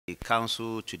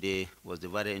Council today was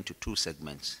divided into two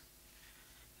segments.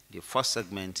 The first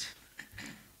segment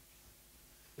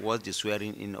was the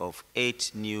swearing in of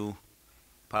 8 new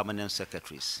permanent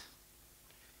secretaries.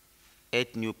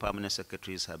 8 new permanent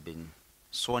secretaries have been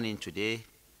sworn in today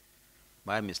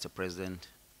by Mr. President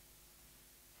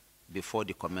before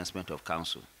the commencement of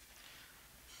Council.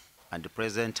 And the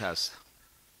President has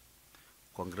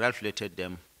congratulated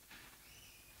them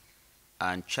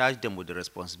and charged them with the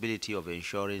responsibility of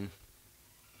ensuring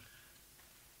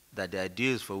that the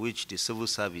ideals for which the civil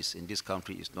service in this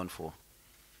country is known for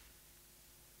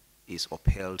is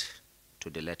upheld to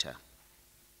the letter.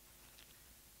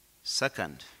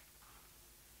 Second,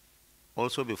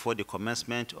 also before the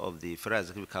commencement of the Federal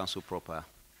Executive Council proper,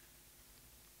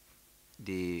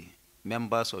 the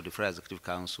members of the Federal Executive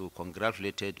Council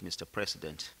congratulated Mr.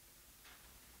 President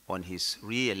on his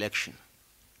re-election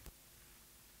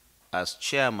as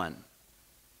chairman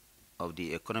of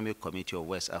the Economic Committee of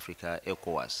West Africa,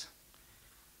 ECOWAS.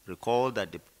 Recall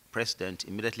that the President,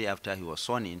 immediately after he was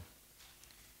sworn in,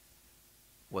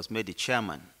 was made the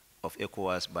chairman of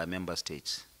ECOWAS by member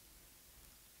states.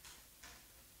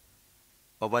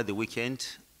 Over the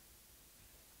weekend,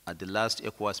 at the last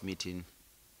ECOWAS meeting,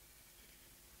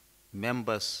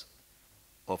 members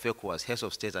of ECOWAS, heads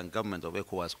of state and government of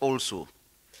ECOWAS, also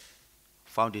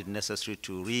found it necessary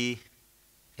to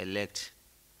re-elect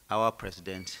our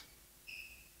president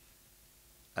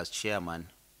as chairman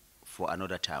for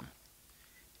another term.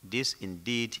 This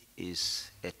indeed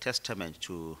is a testament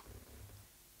to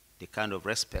the kind of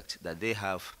respect that they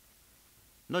have,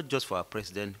 not just for our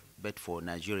president, but for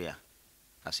Nigeria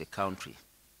as a country.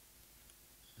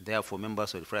 Therefore,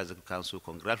 members of the Federal Executive Council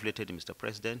congratulated Mr.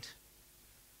 President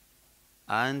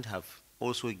and have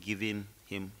also given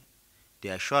him the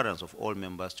assurance of all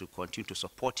members to continue to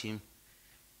support him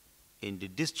in the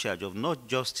discharge of not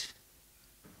just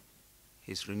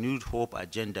his renewed hope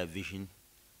agenda vision,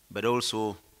 but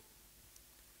also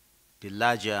the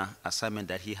larger assignment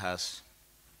that he has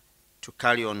to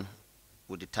carry on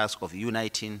with the task of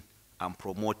uniting and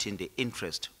promoting the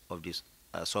interest of this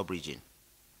sub-region.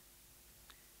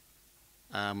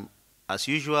 As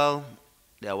usual,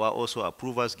 there were also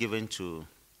approvals given to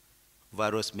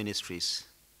various ministries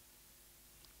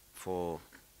for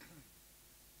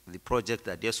the project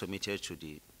that they submitted to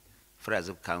the Federal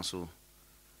Executive Council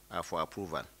for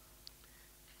approval.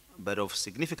 But of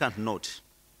significant note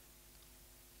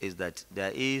is that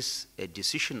there is a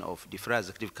decision of the Federal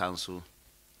Executive Council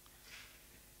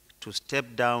to step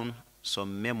down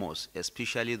some memos,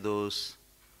 especially those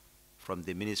from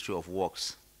the Ministry of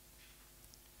Works,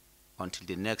 until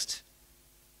the next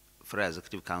Federal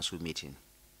Executive Council meeting.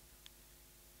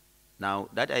 Now,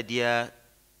 that idea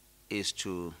is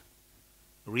to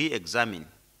re-examine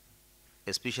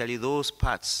especially those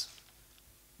parts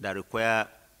that require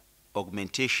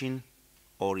augmentation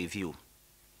or review.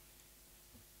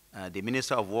 The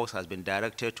Minister of Works has been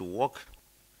directed to work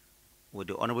with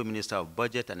the Honorable Minister of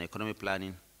Budget and Economic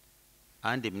Planning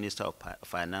and the Minister of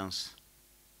Finance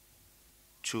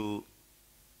to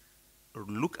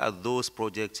look at those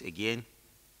projects again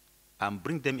and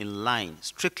bring them in line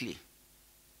strictly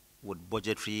with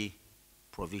budgetary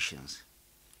provisions.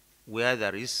 Where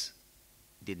there is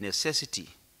the necessity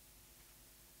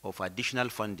of additional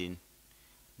funding,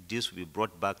 this will be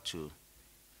brought back to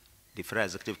the Federal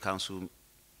Executive Council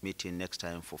meeting next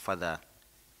time for further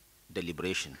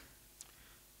deliberation.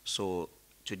 So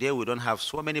today we don't have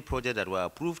so many projects that were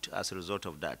approved as a result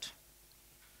of that.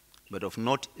 But of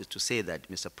note is to say that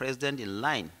Mr. President, in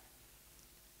line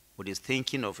with his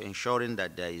thinking of ensuring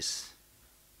that there is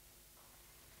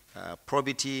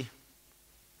probity,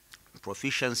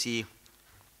 proficiency,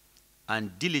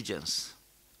 and diligence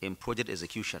in project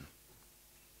execution,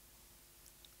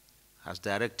 has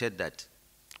directed that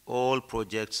all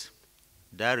projects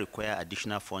that require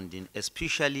additional funding,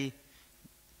 especially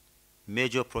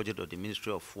major projects of the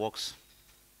Ministry of Works,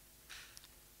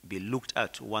 be looked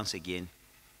at once again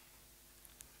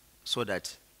so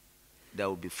that there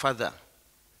will be further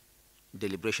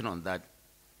deliberation on that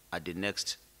at the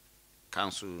next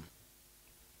council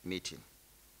meeting.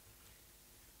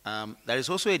 There is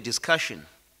also a discussion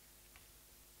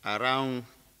around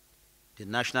the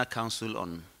National Council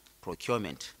on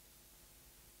Procurement.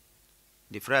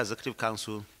 The Federal Executive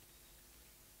Council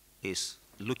is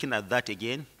looking at that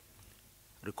again.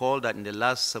 Recall that in the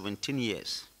last 17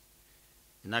 years,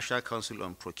 the National Council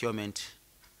on Procurement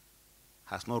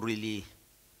has not really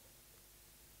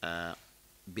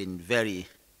been very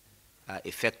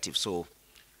effective. So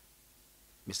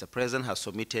Mr. President has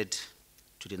submitted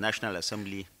to the National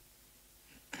Assembly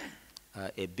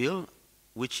a bill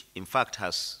which in fact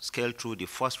has scaled through the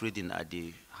first reading at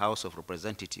the House of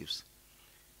Representatives.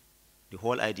 The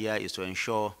whole idea is to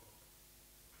ensure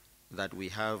that we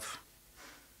have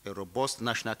a robust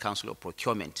National Council of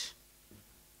Procurement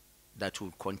that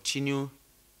will continue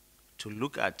to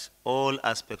look at all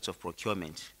aspects of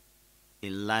procurement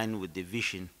in line with the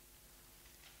vision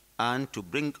and to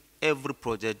bring every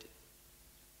project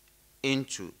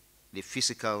into the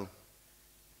fiscal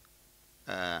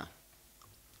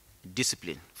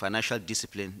discipline, financial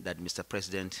discipline that Mr.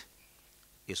 President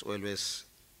is always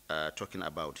talking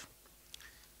about.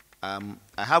 I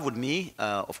have with me,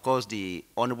 of course, the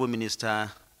Honorable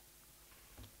Minister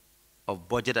of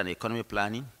Budget and Economic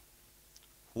Planning,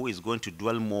 who is going to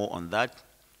dwell more on that,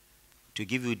 to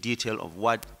give you detail of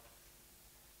what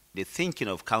the thinking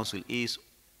of Council is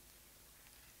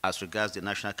as regards the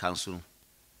National Council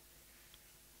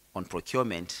on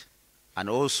Procurement, and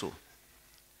also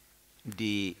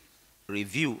the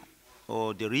review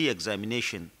or the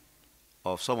re-examination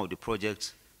of some of the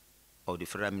projects of the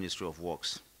Federal Ministry of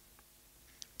Works.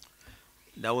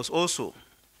 There was also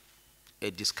a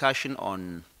discussion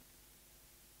on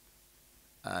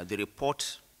the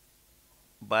report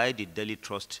by the Daily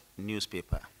Trust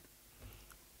newspaper,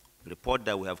 a report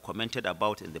that we have commented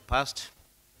about in the past,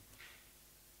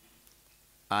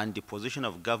 and the position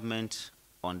of government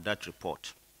on that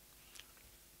report.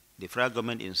 The federal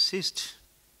government insists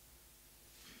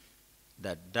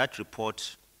that that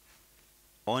report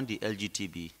on the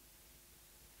LGTB,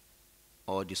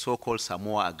 or the so-called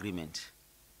Samoa Agreement,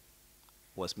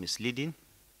 was misleading,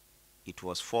 it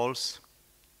was false,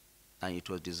 and it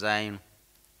was designed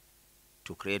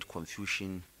to create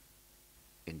confusion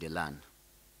in the land.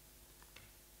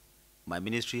 My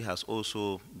ministry has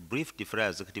also briefed the Federal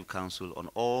Executive Council on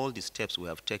all the steps we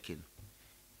have taken,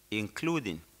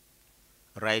 including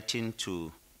writing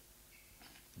to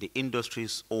the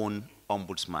industry's own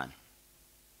ombudsman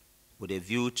with a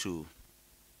view to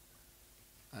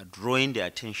drawing the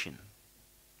attention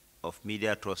of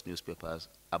media trust newspapers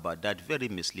about that very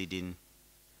misleading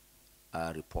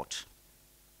report.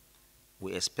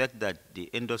 We expect that the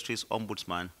industry's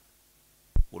ombudsman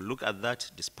will look at that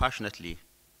dispassionately,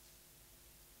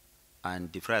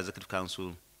 and the Federal Executive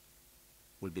Council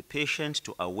will be patient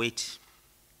to await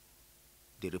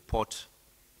the report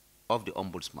of the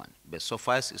ombudsman. But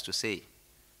suffice is to say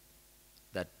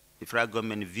that the federal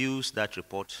government views that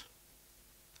report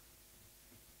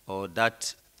or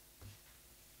that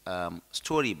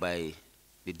story by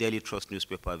the Daily Trust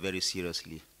newspaper very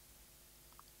seriously,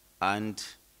 and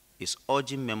is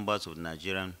urging members of the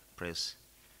Nigerian press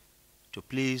to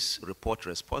please report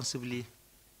responsibly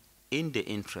in the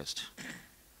interest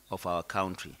of our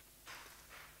country.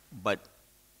 But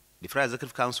the Federal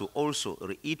Executive Council also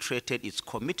reiterated its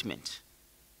commitment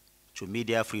to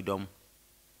media freedom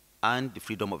and the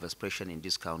freedom of expression in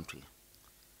this country.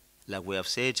 Like we have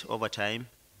said over time,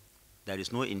 there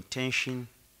is no intention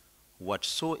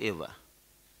whatsoever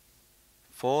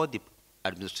for the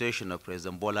administration of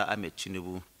President Bola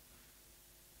Tinubu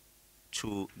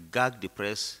to gag the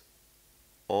press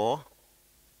or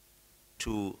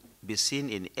to be seen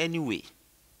in any way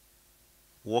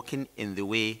working in the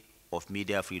way of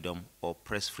media freedom or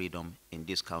press freedom in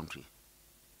this country.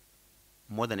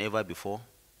 More than ever before,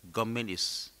 government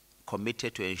is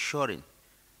committed to ensuring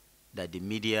that the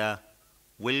media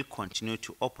will continue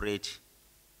to operate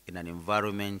in an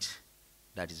environment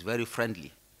that is very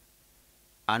friendly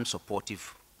and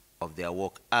supportive of their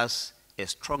work as a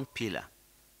strong pillar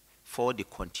for the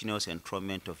continuous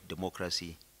enthronement of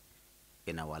democracy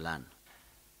in our land.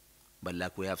 But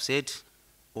like we have said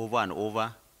over and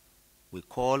over, we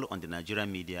call on the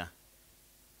Nigerian media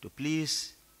to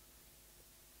please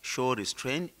show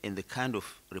restraint in the kind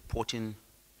of reporting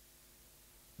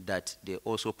that they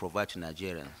also provide to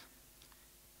Nigerians,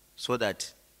 so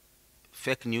that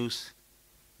fake news,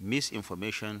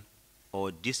 misinformation, or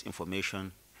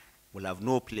disinformation will have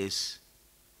no place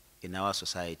in our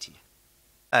society.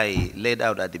 I laid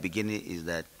out at the beginning is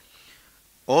that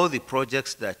all the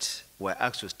projects that were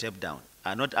asked to step down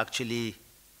are not actually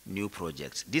new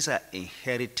projects. These are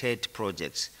inherited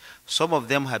projects. Some of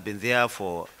them have been there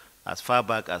for as far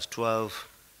back as 12,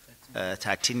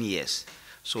 13 years.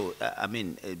 So, I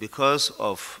mean, because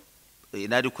of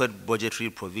inadequate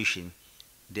budgetary provision,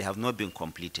 they have not been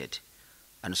completed.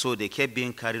 And so they kept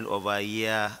being carried over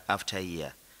year after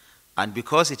year. And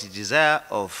because it is desire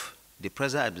of the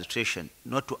present administration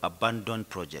not to abandon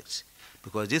projects,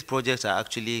 because these projects are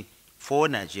actually for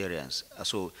Nigerians.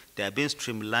 So they are being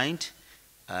streamlined,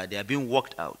 they are being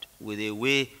worked out with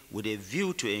a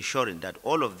view to ensuring that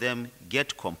all of them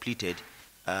get completed,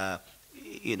 a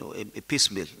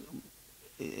piecemeal,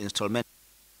 installment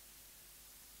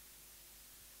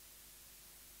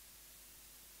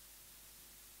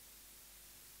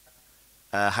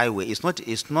highway is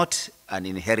not an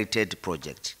inherited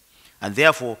project, and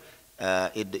therefore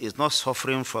it is not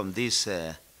suffering from this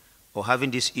or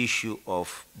having this issue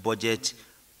of budget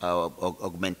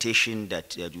augmentation.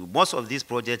 That most of these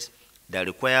projects that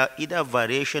require either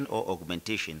variation or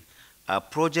augmentation are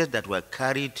projects that were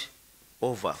carried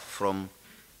over from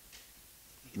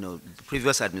the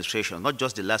previous administration, not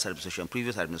just the last administration,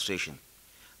 previous administration.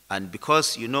 And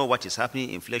because you know what is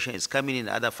happening, inflation is coming in,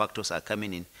 other factors are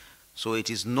coming in. So it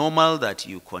is normal that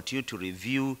you continue to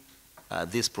review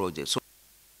this project. So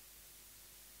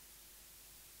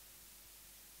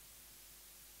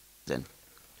then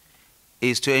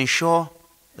is to ensure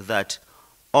that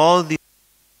all the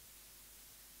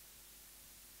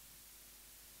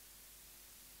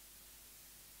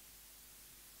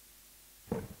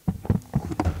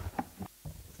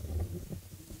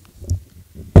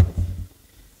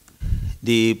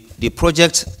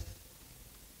projects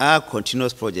are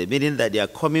continuous projects, meaning that they are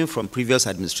coming from previous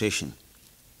administration.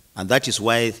 And that is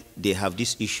why they have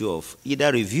this issue of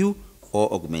either review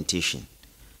or augmentation.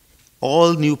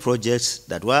 All new projects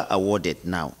that were awarded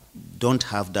now don't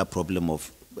have that problem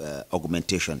of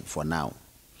augmentation for now.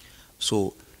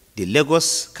 So the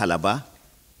Lagos-Calabar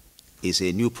is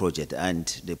a new project, and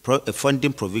the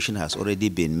funding provision has already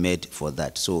been made for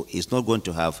that. So it's not going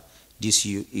to have this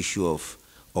issue of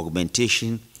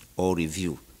augmentation or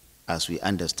review as we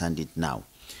understand it now.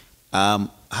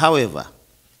 However,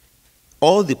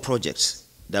 all the projects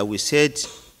that we said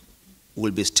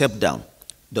will be stepped down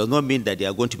does not mean that they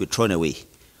are going to be thrown away.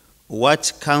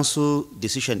 What council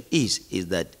decision is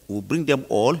that we'll bring them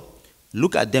all,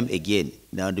 look at them again.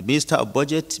 Now the Minister of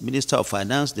Budget, Minister of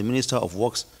Finance, the Minister of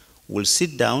Works will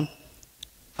sit down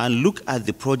and look at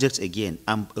the projects again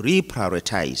and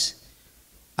reprioritize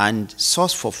and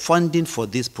source for funding for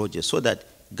these projects so that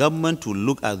government will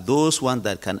look at those ones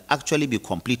that can actually be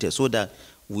completed so that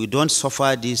we don't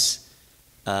suffer this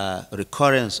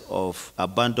recurrence of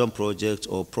abandoned projects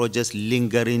or projects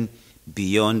lingering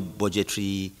beyond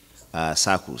budgetary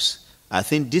cycles. I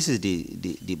think this is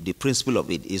the principle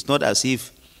of it. It's not as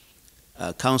if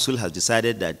council has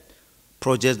decided that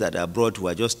projects that are brought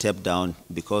were just stepped down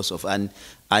because of, and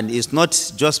it's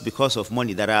not just because of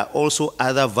money. There are also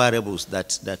other variables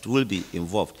that will be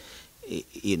involved.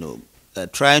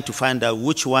 Trying to find out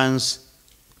which ones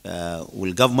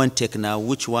will government take now,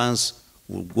 which ones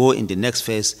will go in the next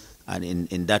phase, and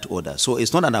in that order. So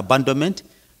it's not an abandonment,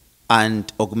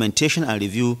 and augmentation and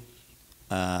review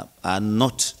are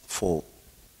not for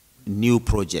new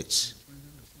projects.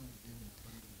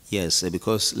 Yes,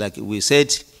 because like we said,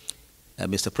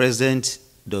 Mr. President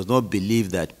does not believe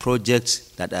that projects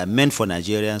that are meant for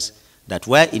Nigerians that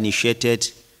were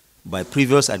initiated by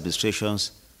previous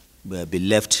administrations will be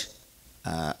left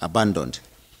abandoned.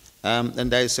 And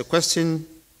there is a question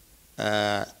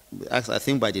asked, I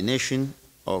think, by the nation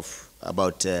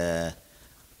about are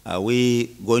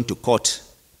we going to court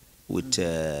with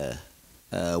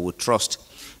trust?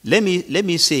 Let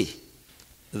me say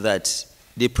that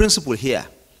the principle here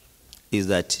is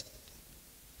that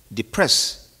the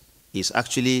press is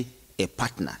actually a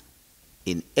partner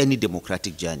in any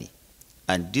democratic journey,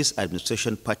 and this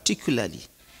administration, particularly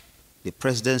the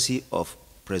presidency of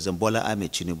President Bola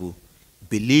Tinubu,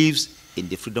 believes in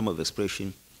the freedom of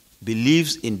expression,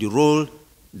 believes in the role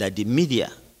that the media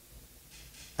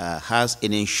has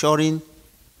in ensuring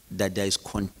that there is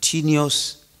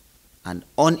continuous and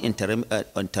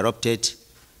uninterrupted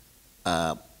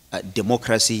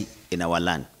democracy in our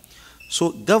land.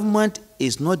 So government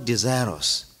is not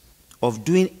desirous of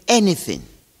doing anything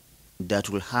that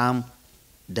will harm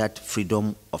that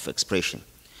freedom of expression.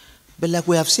 But like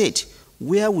we have said,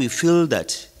 where we feel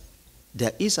that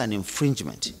there is an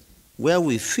infringement, where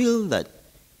we feel that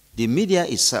the media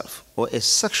itself or a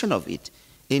section of it,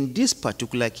 in this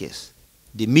particular case,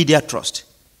 the media trust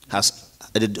has,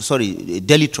 the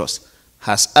Daily Trust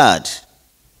has erred.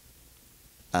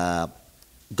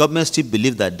 Government still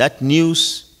believe that that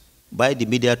news by the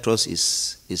media trust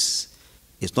is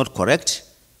not correct.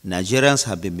 Nigerians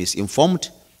have been misinformed,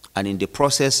 and in the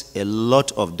process, a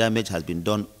lot of damage has been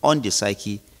done on the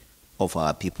psyche of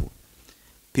our people.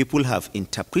 People have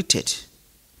interpreted,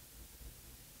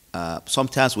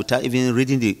 sometimes without even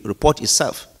reading the report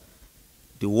itself,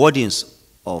 the wordings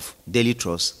of Daily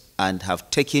Trust, and have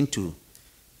taken to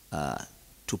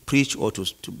preach or to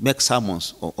make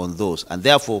sermons on those. And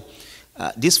therefore,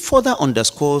 this further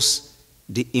underscores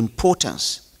the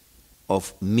importance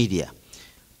of media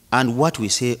and what we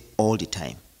say all the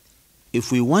time.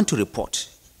 If we want to report,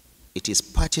 it is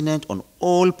pertinent on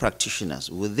all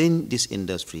practitioners within this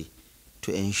industry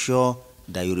to ensure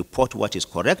that you report what is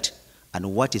correct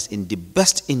and what is in the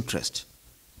best interest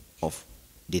of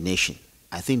the nation.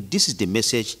 I think this is the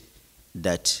message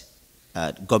that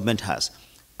government has.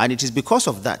 And it is because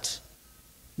of that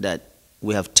that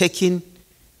we have taken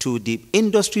to the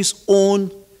industry's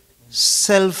own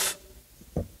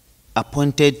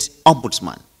self-appointed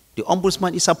ombudsman. The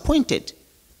ombudsman is appointed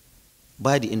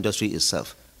by the industry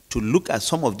itself to look at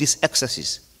some of these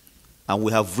excesses. And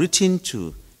we have written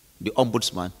to the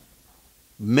ombudsman,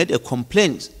 made a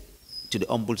complaint to the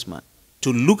ombudsman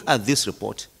to look at this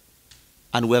report,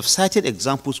 and we have cited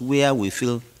examples where we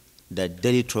feel that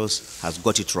Daily Trust has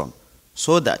got it wrong,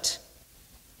 so that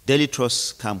Daily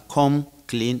Trust can come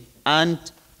clean and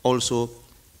also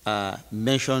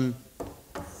mention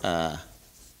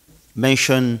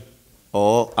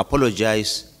or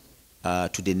apologize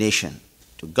to the nation,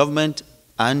 to government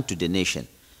and to the nation.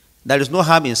 There is no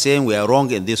harm in saying we are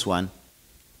wrong in this one.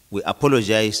 We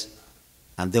apologize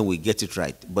and then we get it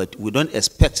right. But we don't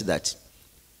expect that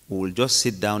we will just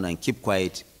sit down and keep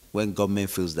quiet when government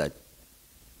feels that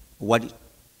what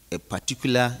a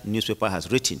particular newspaper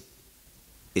has written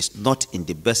is not in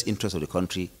the best interest of the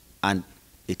country and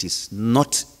it is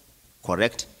not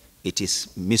correct, it is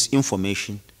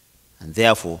misinformation, and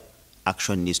therefore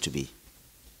action needs to be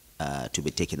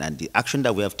taken. And the action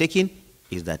that we have taken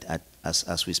is that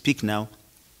as we speak now,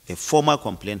 a formal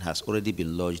complaint has already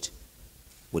been lodged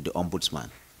with the ombudsman.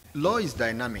 Law is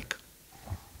dynamic,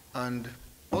 and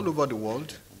all over the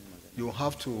world, you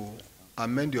have to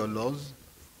amend your laws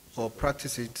or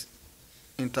practice it,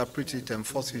 interpret it,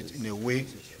 enforce it in a way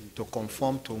to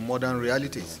conform to modern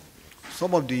realities.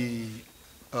 Some of the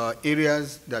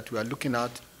areas that we are looking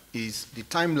at is the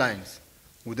timelines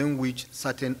within which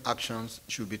certain actions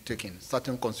should be taken,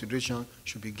 certain consideration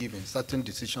should be given, certain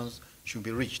decisions should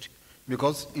be reached.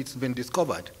 Because it's been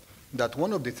discovered that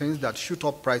one of the things that shoot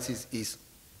up prices is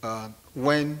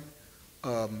when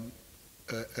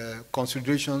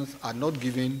considerations are not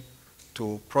given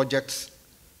to projects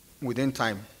within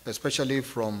time, especially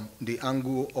from the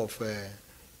angle of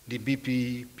the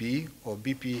BPP or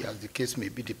BP, as the case may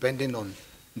be, depending on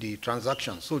the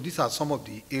transaction. So these are some of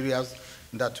the areas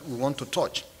that we want to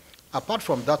touch. Apart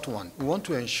from that one, we want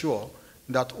to ensure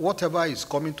that whatever is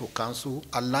coming to council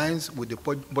aligns with the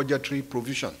budgetary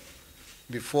provision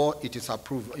before it is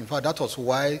approved. In fact, that was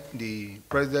why the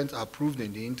president approved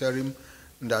in the interim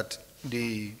that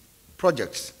the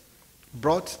projects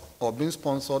brought or being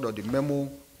sponsored, or the memo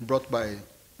brought by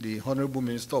the Honorable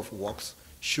Minister of Works,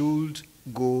 should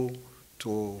go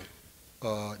to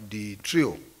the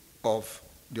trio of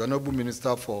the Honorable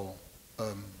Minister for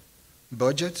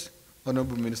Budget,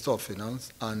 Honorable Minister of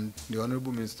Finance, and the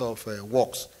Honorable Minister of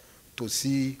Works, to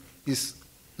see, is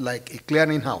like a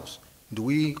clearinghouse.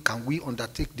 Can we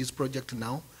undertake this project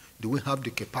now? Do we have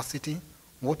the capacity?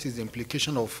 What is the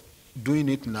implication of doing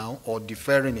it now or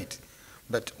deferring it?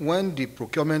 But when the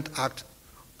Procurement Act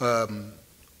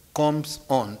comes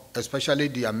on, especially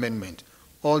the amendment,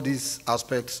 all these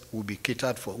aspects will be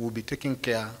catered for, will be taken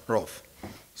care of.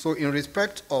 So in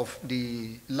respect of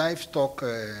the livestock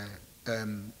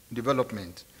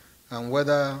development, and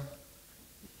whether,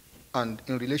 and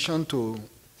in relation to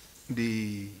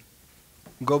the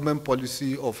government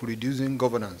policy of reducing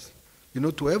governance, you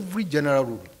know, to every general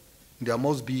rule, there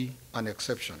must be an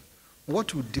exception.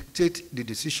 What will dictate the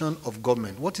decision of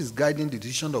government, what is guiding the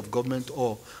decision of government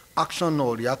or action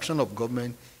or reaction of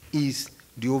government, is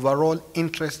the overall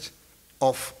interest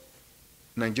of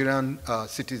Nigerian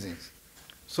citizens.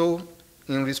 So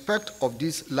in respect of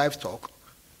this livestock,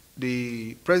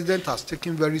 the president has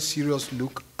taken very serious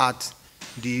look at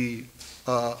the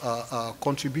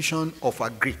contribution of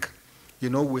agric. You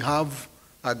know, we have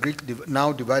agric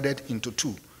now divided into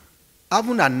two.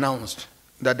 Having announced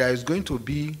that there is going to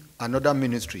be another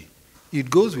ministry, it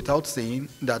goes without saying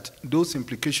that those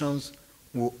implications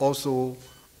will also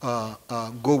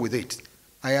go with it.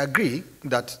 I agree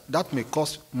that that may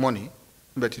cost money,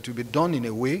 but it will be done in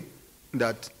a way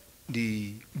that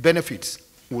the benefits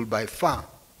will by far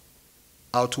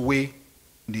outweigh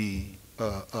the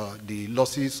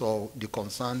losses or the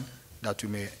concern that we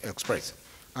may express.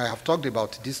 I have talked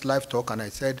about this livestock, and I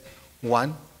said,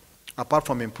 one, apart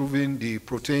from improving the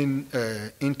protein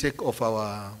intake of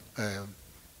our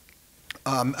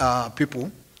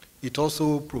people, it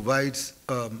also provides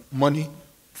money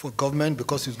for government,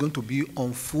 because it's going to be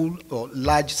on full or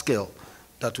large scale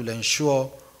that will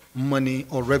ensure money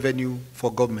or revenue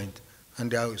for government. And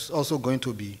there is also going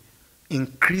to be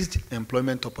increased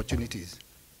employment opportunities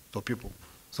for people.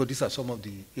 So these are some of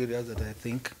the areas that I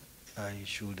think I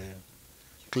should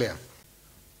clear.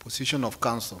 Position of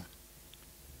Council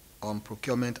on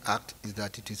Procurement Act is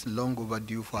that it is long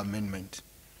overdue for amendment.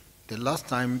 The last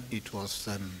time it was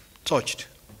touched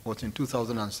was in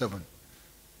 2007.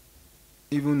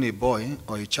 Even a boy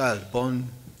or a child born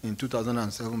in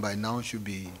 2007 by now should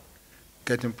be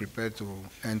getting prepared to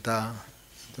enter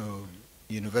the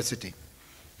university.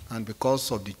 And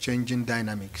because of the changing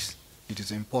dynamics, it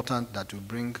is important that we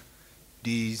bring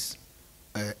these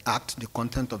act, the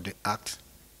content of the act,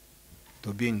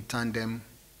 to be in tandem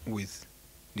with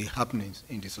the happenings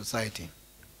in the society.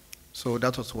 So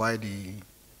that was why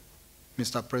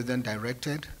Mr. President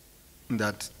directed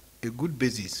that a good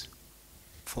basis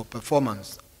for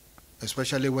performance,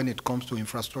 especially when it comes to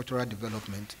infrastructural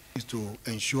development, is to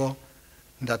ensure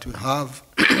that we have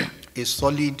a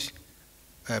solid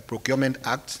procurement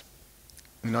act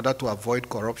in order to avoid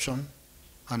corruption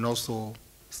and also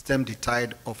stem the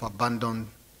tide of abandoned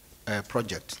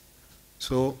projects.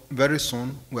 So very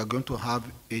soon we are going to have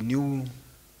a new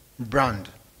brand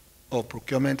of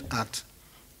procurement act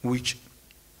which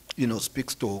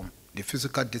speaks to the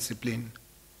physical discipline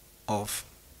of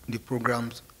the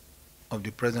programs of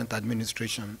the present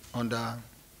administration under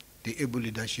the able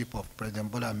leadership of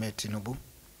President Bola Tinubu.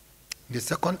 The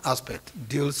second aspect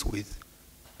deals with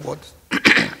what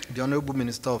the Honorable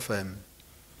Minister of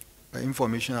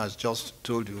Information has just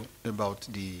told you about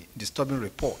the disturbing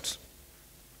report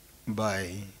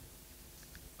by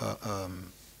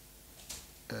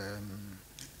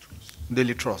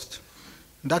Daily Trust.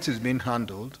 That is being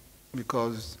handled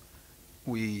because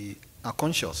we are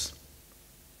conscious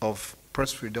of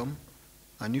press freedom,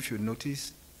 and if you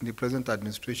notice, the present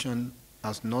administration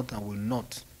has not and will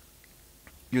not,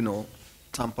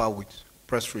 tamper with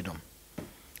press freedom.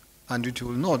 And it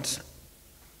will not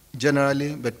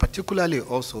generally, but particularly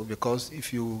also because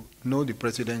if you know the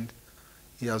president,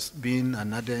 he has been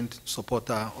an ardent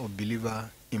supporter or believer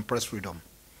in press freedom.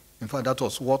 In fact, that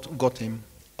was what got him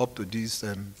up to this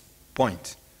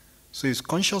point. So he's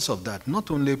conscious of that,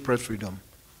 not only press freedom,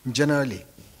 generally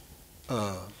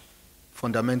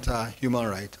fundamental human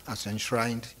right as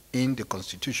enshrined in the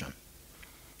Constitution.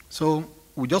 So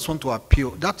we just want to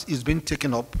appeal. That is being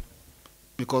taken up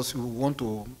because we want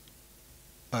to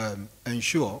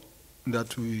ensure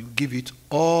that we give it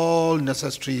all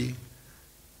necessary,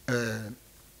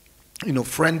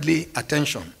 friendly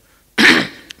attention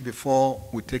before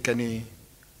we take any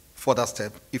further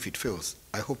step if it fails.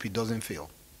 I hope it doesn't fail.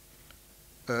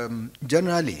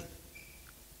 Generally,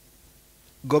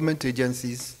 government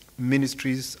agencies,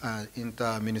 ministries, and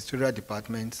interministerial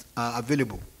departments are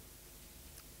available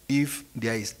if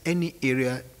there is any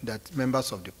area that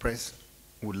members of the press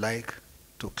would like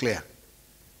to clear.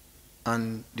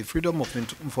 And the Freedom of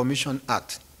Information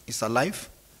Act is alive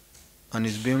and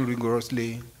is being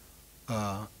rigorously,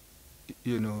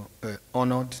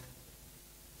 honored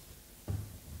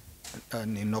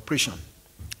and in operation.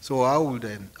 So I would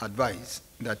advise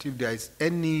that if there is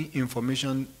any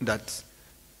information that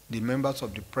the members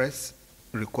of the press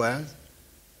require,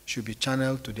 should be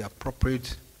channeled to the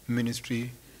appropriate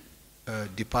ministry,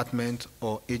 department,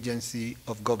 or agency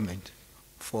of government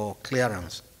for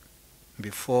clearance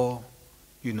before,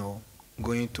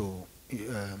 going to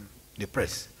the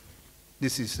press.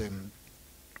 This is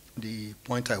the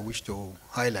point I wish to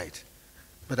highlight.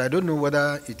 But I don't know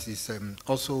whether it is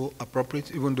also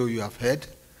appropriate, even though you have heard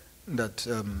that,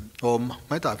 or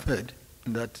might have heard,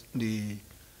 that the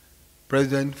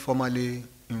President formally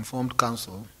informed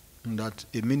Council that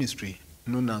a ministry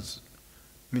known as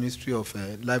Ministry of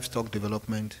Livestock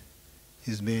Development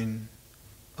is being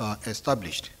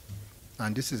established.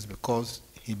 And this is because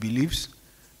he believes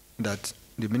that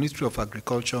the Ministry of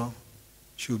Agriculture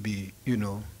should be,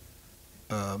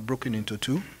 broken into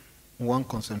two. One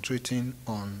concentrating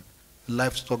on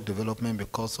livestock development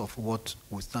because of what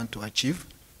we stand to achieve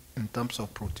in terms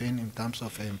of protein, in terms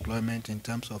of employment, in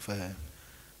terms of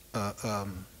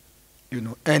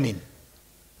earning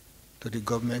to the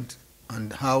government,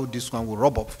 and how this one will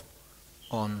rub off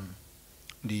on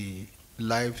the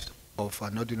lives of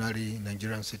an ordinary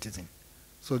Nigerian citizen.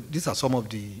 So these are some of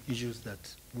the issues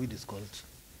that we discussed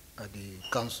at the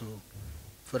Council,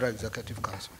 Federal Executive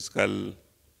Council. Fiscal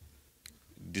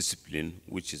discipline,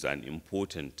 which is an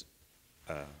important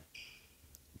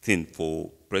thing for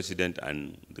President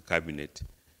and the Cabinet.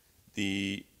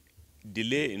 The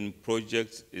delay in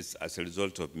projects is as a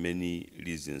result of many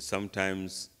reasons.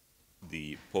 Sometimes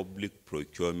the public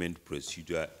procurement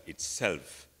procedure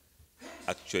itself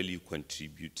actually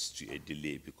contributes to a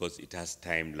delay because it has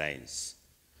timelines.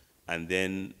 And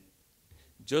then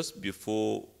just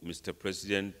before Mr.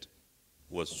 President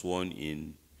was sworn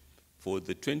in, for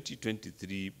the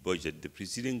 2023 budget, the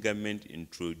preceding government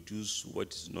introduced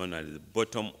what is known as the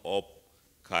bottom-up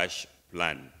cash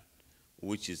plan,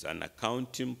 which is an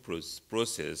accounting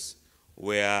process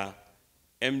where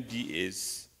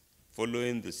MDAs,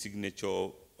 following the signature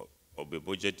of a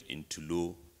budget into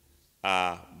law,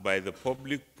 are, by the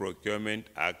Public Procurement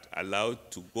Act, allowed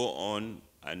to go on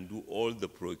and do all the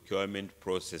procurement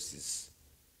processes,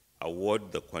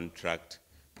 award the contract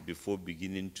before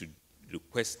beginning to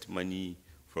request money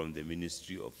from the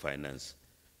Ministry of Finance.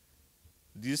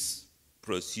 This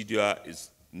procedure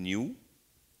is new,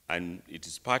 and it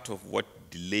is part of what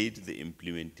delayed the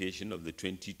implementation of the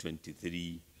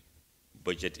 2023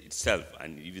 budget itself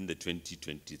and even the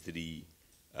 2023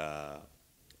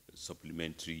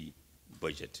 supplementary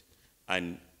budget.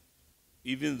 And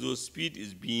even though speed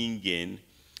is being gained,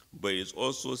 but it's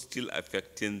also still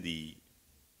affecting the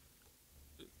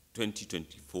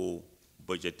 2024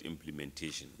 budget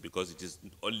implementation, because it is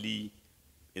only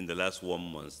in the last 1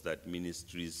 month that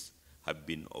ministries have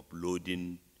been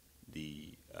uploading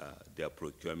their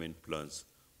procurement plans,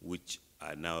 which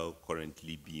are now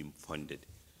currently being funded.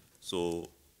 So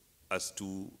as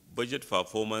to budget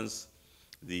performance,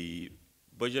 the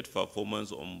budget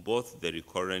performance on both the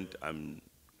recurrent and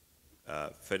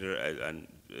federal and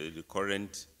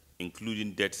recurrent,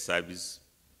 including debt service,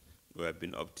 we have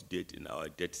been up to date in our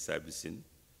debt servicing.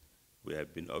 We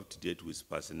have been up to date with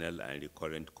personnel and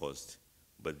recurrent costs,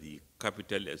 but the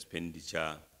capital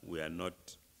expenditure we are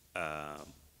not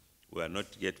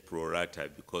yet pro rata,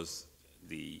 because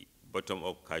the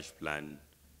bottom-up cash plan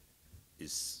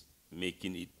is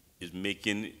making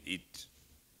it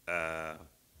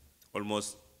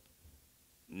almost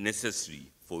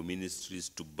necessary for ministries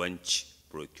to bunch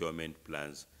procurement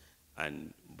plans.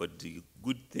 But the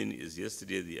good thing is,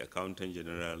 yesterday the Accountant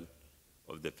General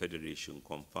of the Federation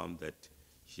confirmed that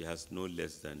she has no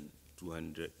less than 2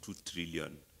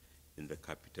 trillion in the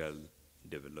Capital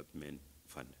Development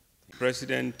Fund.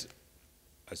 President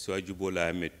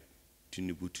Bola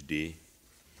Tinubu today,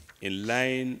 in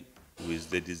line with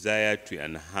the desire to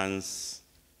enhance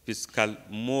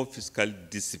more fiscal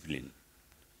discipline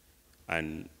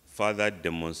and further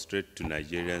demonstrate to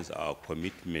Nigerians our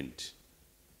commitment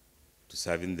to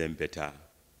serving them better,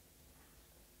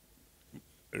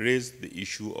 raised the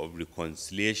issue of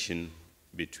reconciliation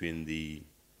between the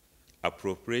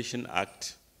Appropriation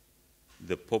Act,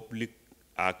 the Public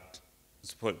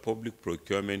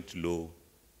Procurement Law,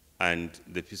 and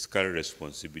the Fiscal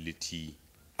Responsibility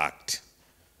Act.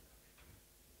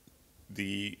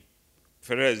 The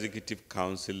Federal Executive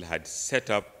Council had set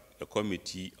up a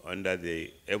committee under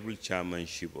the able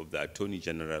chairmanship of the Attorney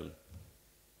General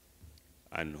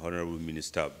and Honorable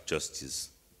Minister of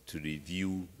Justice to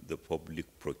review the Public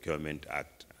Procurement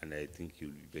Act, and I think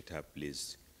you'll be better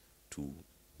placed to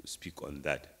speak on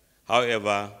that.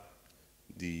 However,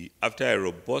 after a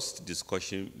robust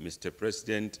discussion, Mr.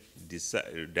 President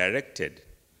directed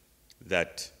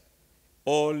that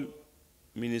all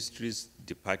ministries,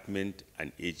 departments,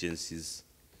 and agencies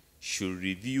should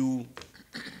review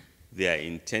their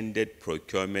intended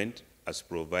procurement as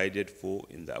provided for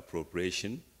in the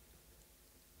appropriation,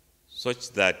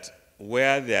 such that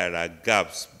where there are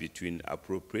gaps between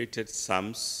appropriated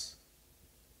sums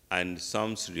and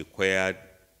sums required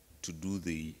to do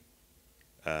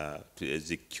to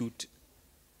execute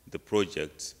the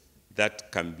projects,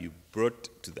 that can be brought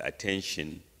to the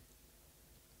attention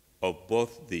of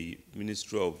both the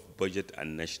Ministry of Budget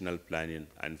and National Planning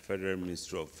and Federal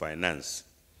Ministry of Finance,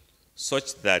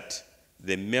 such that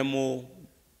the memo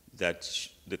that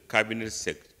the Cabinet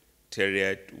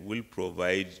Secretariat will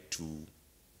provide to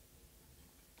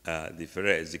the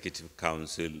Federal Executive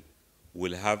Council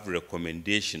will have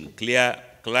recommendation,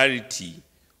 clarity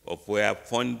of where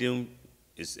funding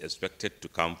is expected to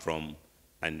come from,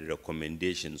 and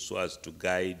recommendations so as to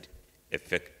guide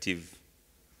effective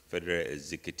Federal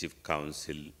Executive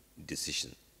Council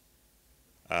decision.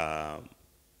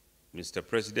 Mr.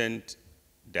 President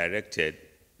directed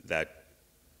that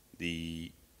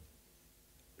the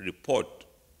report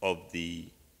of the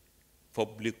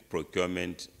Public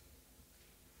Procurement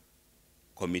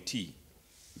Committee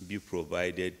be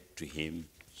provided to him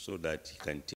so that he can take